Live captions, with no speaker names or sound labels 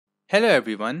Hello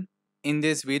everyone. In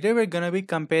this video we're going to be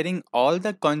comparing all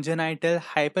the congenital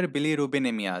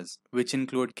hyperbilirubinemias which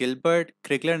include Gilbert,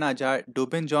 Crigler Najjar,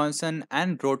 Dubin Johnson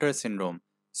and Rotor syndrome.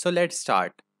 So let's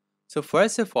start. So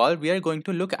first of all we are going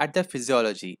to look at the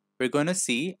physiology. We're going to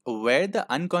see where the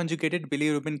unconjugated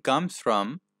bilirubin comes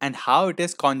from and how it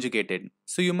is conjugated.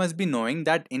 So you must be knowing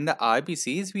that in the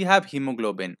RBCs we have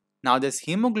hemoglobin. Now this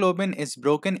hemoglobin is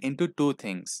broken into two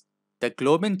things, the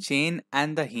globin chain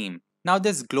and the heme. Now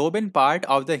this globin part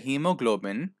of the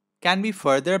hemoglobin can be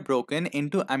further broken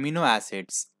into amino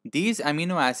acids. These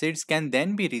amino acids can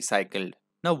then be recycled.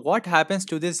 Now what happens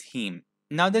to this heme?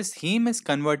 Now this heme is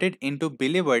converted into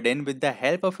biliverdin with the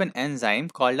help of an enzyme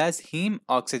called as heme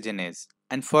oxygenase.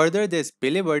 And further this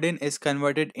biliverdin is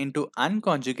converted into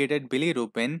unconjugated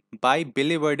bilirubin by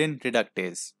biliverdin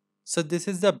reductase. So this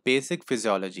is the basic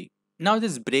physiology. Now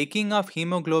this breaking of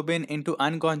hemoglobin into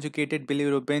unconjugated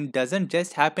bilirubin doesn't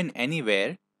just happen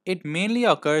anywhere, it mainly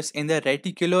occurs in the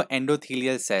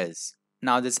reticuloendothelial cells.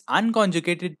 Now this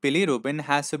unconjugated bilirubin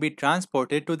has to be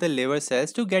transported to the liver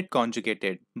cells to get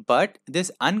conjugated. But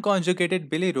this unconjugated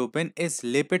bilirubin is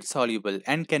lipid soluble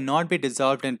and cannot be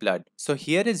dissolved in blood. So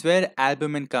here is where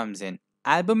albumin comes in.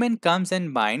 Albumin comes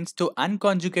and binds to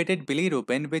unconjugated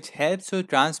bilirubin which helps to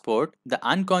transport the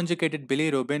unconjugated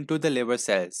bilirubin to the liver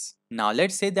cells. Now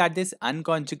let's say that this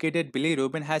unconjugated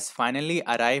bilirubin has finally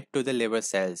arrived to the liver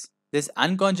cells. This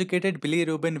unconjugated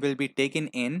bilirubin will be taken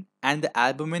in and the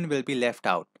albumin will be left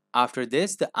out. After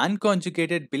this, the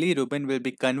unconjugated bilirubin will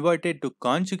be converted to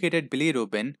conjugated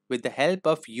bilirubin with the help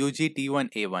of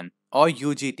UGT1A1 or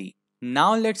UGT.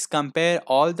 Now let's compare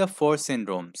all the four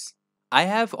syndromes. I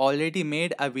have already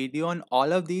made a video on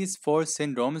all of these four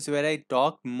syndromes where I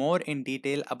talk more in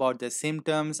detail about the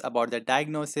symptoms, about the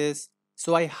diagnosis.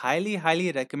 So I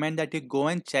highly recommend that you go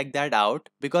and check that out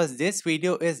because this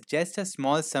video is just a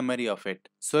small summary of it.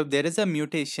 So if there is a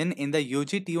mutation in the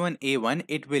UGT1A1,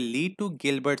 it will lead to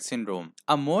Gilbert syndrome.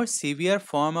 A more severe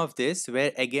form of this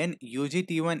where again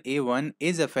UGT1A1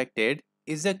 is affected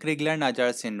is the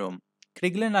Crigler-Najjar syndrome.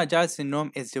 Crigler-Najjar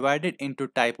syndrome is divided into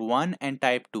type 1 and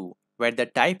type 2. Where the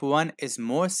type 1 is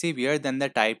more severe than the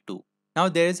type 2. Now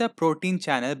there is a protein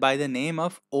channel by the name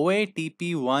of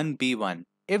OATP1B1.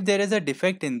 If there is a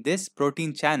defect in this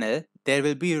protein channel, there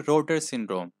will be Rotor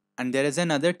syndrome. And there is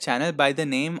another channel by the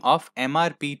name of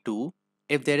MRP2.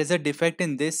 If there is a defect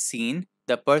in this scene,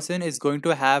 the person is going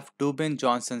to have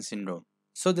Dubin-Johnson syndrome.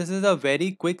 So this is a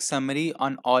very quick summary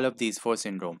on all of these four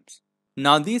syndromes.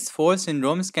 Now these four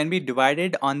syndromes can be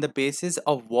divided on the basis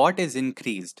of what is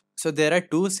increased. So there are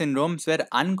two syndromes where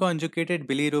unconjugated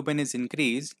bilirubin is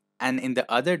increased and in the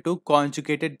other two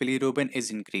conjugated bilirubin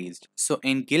is increased. So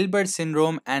in Gilbert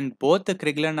syndrome and both the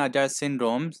Crigler-Najjar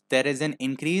syndromes, there is an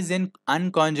increase in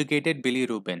unconjugated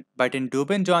bilirubin. But in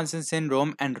Dubin-Johnson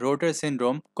syndrome and Rotor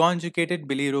syndrome, conjugated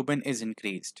bilirubin is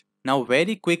increased. Now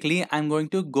very quickly I'm going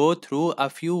to go through a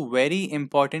few very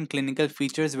important clinical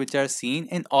features which are seen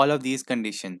in all of these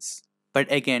conditions.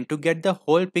 But again, to get the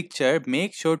whole picture,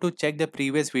 make sure to check the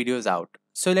previous videos out.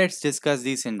 So let's discuss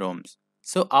these syndromes.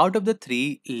 So out of the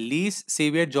three, least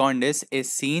severe jaundice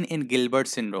is seen in Gilbert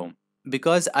syndrome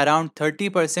because around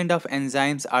 30% of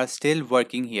enzymes are still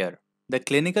working here. The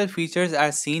clinical features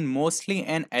are seen mostly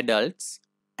in adults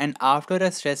and after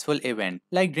a stressful event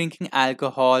like drinking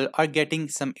alcohol or getting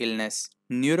some illness.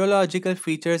 Neurological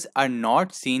features are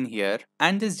not seen here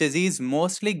and this disease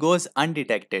mostly goes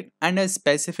undetected and a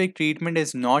specific treatment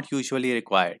is not usually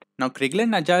required. Now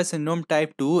Crigler-Najjar syndrome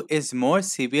type 2 is more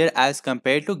severe as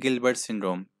compared to Gilbert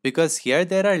syndrome because here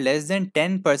there are less than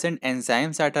 10%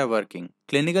 enzymes that are working.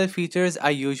 Clinical features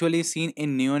are usually seen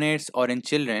in neonates or in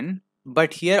children,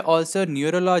 but here also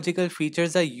neurological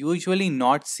features are usually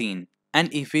not seen.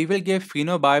 And if we will give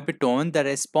phenobarbital, the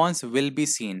response will be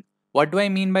seen. What do I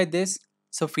mean by this?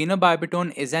 So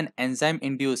phenobarbital is an enzyme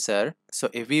inducer. So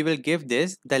if we will give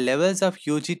this, the levels of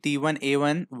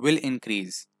UGT1A1 will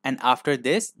increase. And after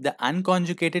this, the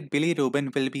unconjugated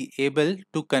bilirubin will be able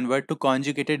to convert to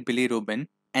conjugated bilirubin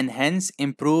and hence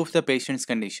improve the patient's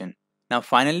condition. Now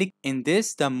finally, in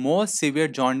this, the most severe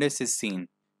jaundice is seen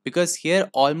because here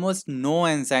almost no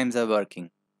enzymes are working.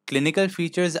 Clinical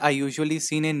features are usually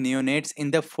seen in neonates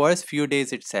in the first few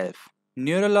days itself.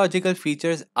 Neurological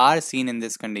features are seen in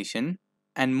this condition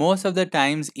and most of the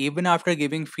times even after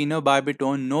giving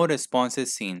phenobarbital no response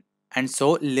is seen and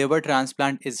so liver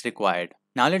transplant is required.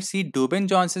 Now let's see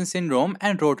Dubin-Johnson syndrome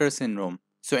and Rotor syndrome.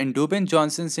 So in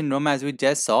Dubin-Johnson syndrome, as we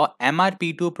just saw,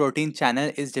 MRP2 protein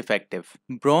channel is defective.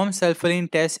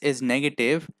 Bromsulfurine test is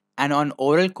negative and on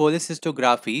oral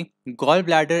cholecystography,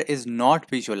 gallbladder is not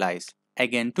visualized.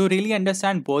 Again, to really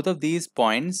understand both of these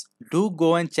points, do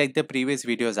go and check the previous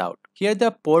videos out. Here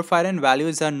the porphyrin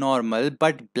values are normal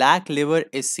but black liver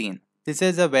is seen. This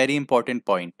is a very important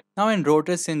point. Now in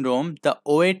Rotor syndrome, the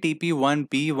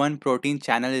OATP1B1 protein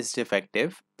channel is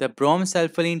defective. The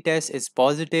bromsulfolene test is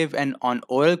positive and on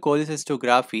oral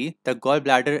cholecystography, the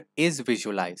gallbladder is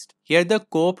visualized. Here the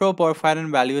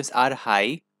coproporphyrin values are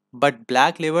high but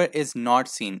black liver is not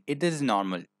seen. It is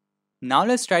normal. Now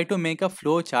let's try to make a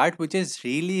flow chart which is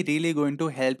really going to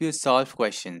help you solve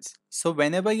questions. So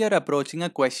whenever you're approaching a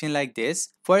question like this,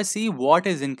 first see what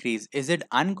is increased. Is it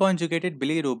unconjugated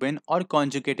bilirubin or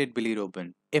conjugated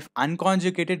bilirubin? If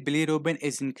unconjugated bilirubin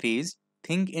is increased,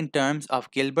 think in terms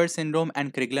of Gilbert syndrome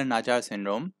and Crigler-Najjar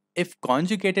syndrome. If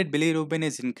conjugated bilirubin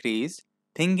is increased,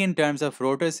 think in terms of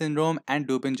Rotor syndrome and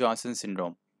Dubin-Johnson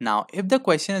syndrome. Now, if the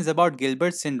question is about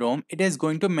Gilbert syndrome, it is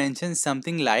going to mention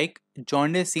something like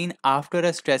jaundice seen after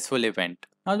a stressful event.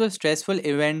 Now, the stressful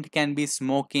event can be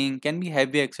smoking, can be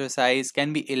heavy exercise,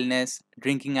 can be illness,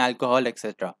 drinking alcohol,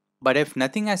 etc. But if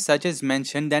nothing as such is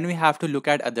mentioned, then we have to look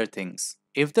at other things.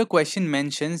 If the question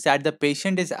mentions that the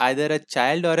patient is either a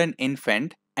child or an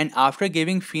infant, and after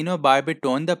giving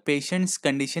phenobarbital, the patient's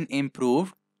condition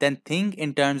improved, then think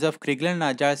in terms of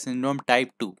Crigler-Najjar syndrome type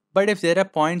 2. But if there are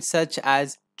points such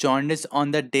as jaundice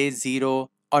on the day 0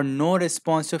 or no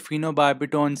response to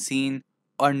phenobarbital seen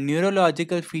or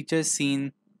neurological features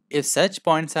seen, if such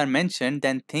points are mentioned,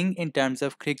 then think in terms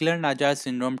of Crigler-Najjar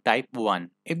syndrome type 1.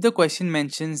 If the question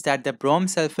mentions that the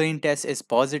bromsulfolene test is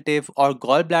positive or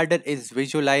gallbladder is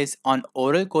visualized on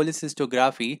oral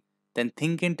cholecystography, then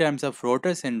think in terms of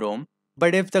Rotor syndrome.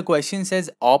 But if the question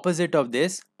says opposite of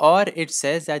this or it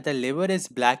says that the liver is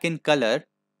black in color,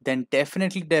 then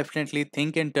definitely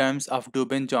think in terms of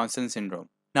Dubin-Johnson syndrome.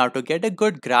 Now to get a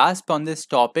good grasp on this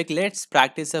topic, let's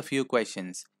practice a few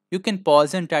questions. You can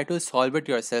pause and try to solve it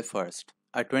yourself first.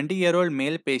 A 20-year-old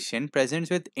male patient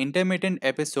presents with intermittent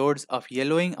episodes of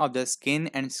yellowing of the skin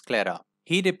and sclera.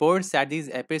 He reports that these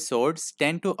episodes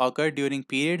tend to occur during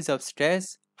periods of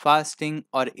stress, fasting,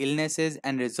 or illnesses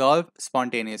and resolve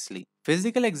spontaneously.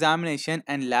 Physical examination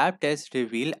and lab tests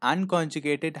reveal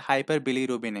unconjugated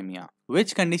hyperbilirubinemia.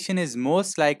 Which condition is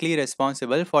most likely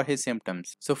responsible for his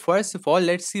symptoms? So first of all,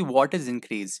 let's see what is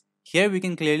increased. Here we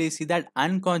can clearly see that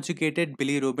unconjugated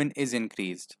bilirubin is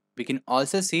increased. We can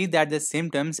also see that the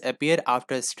symptoms appear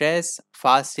after stress,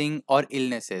 fasting, or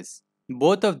illnesses.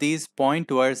 Both of these point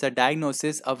towards a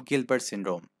diagnosis of Gilbert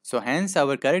syndrome. So hence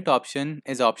our correct option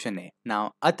is option A.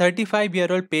 Now, a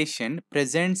 35-year-old patient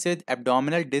presents with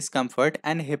abdominal discomfort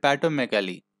and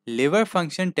hepatomegaly. Liver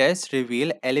function tests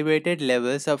reveal elevated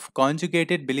levels of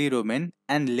conjugated bilirubin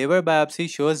and liver biopsy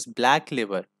shows black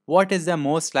liver. What is the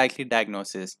most likely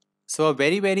diagnosis? So a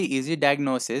very easy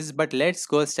diagnosis, but let's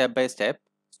go step by step.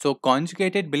 So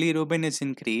conjugated bilirubin is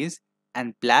increased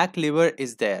and black liver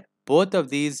is there. Both of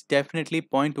these definitely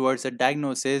point towards a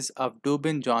diagnosis of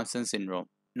Dubin-Johnson syndrome.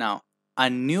 Now, a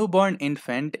newborn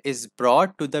infant is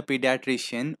brought to the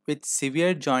pediatrician with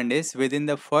severe jaundice within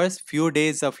the first few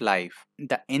days of life.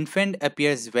 The infant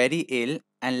appears very ill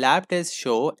and lab tests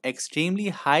show extremely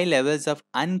high levels of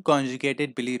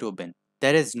unconjugated bilirubin.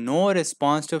 There is no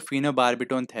response to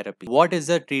phenobarbital therapy. What is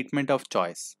the treatment of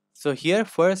choice? So here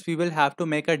first we will have to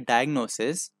make a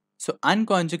diagnosis. So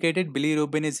unconjugated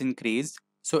bilirubin is increased.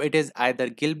 So it is either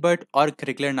Gilbert or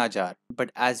Crigler-Najjar.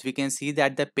 But as we can see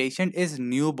that the patient is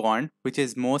newborn, which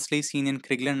is mostly seen in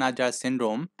Crigler-Najjar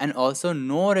syndrome, and also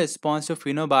no response to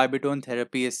phenobarbital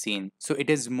therapy is seen. So it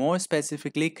is more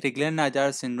specifically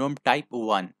Crigler-Najjar syndrome type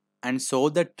 1. And so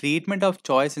the treatment of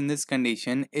choice in this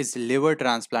condition is liver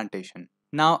transplantation.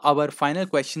 Now our final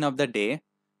question of the day.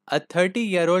 A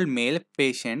 30-year-old male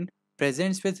patient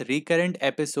presents with recurrent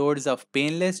episodes of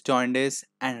painless jaundice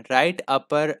and right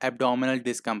upper abdominal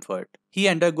discomfort. He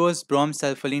undergoes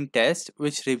bromsulfolene test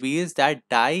which reveals that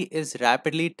dye is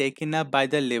rapidly taken up by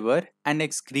the liver and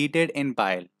excreted in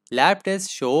bile. Lab tests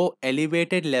show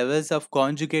elevated levels of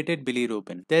conjugated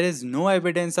bilirubin. There is no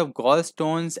evidence of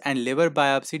gallstones and liver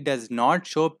biopsy does not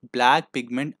show black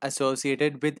pigment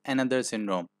associated with another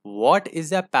syndrome. What is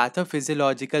the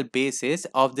pathophysiological basis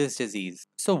of this disease?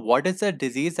 So what is the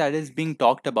disease that is being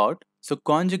talked about? So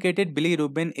conjugated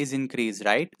bilirubin is increased,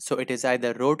 right? So it is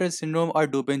either Rotor syndrome or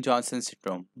Dubin-Johnson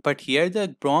syndrome. But here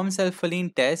the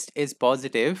bromsulfolene test is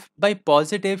positive. By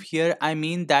positive here I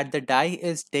mean that the dye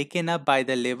is taken up by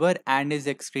the liver and is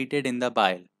excreted in the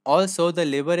bile. Also the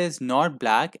liver is not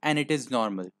black and it is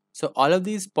normal. So all of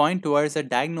these point towards a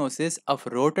diagnosis of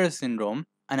Rotor syndrome.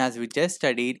 And as we just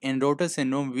studied, in Rotor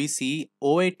syndrome we see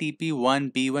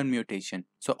OATP1B1 mutation.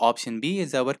 So option B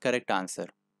is our correct answer.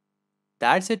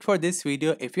 That's it for this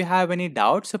video. If you have any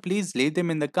doubts, so please leave them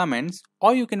in the comments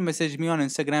or you can message me on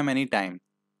Instagram anytime.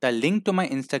 The link to my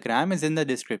Instagram is in the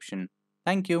description.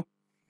 Thank you.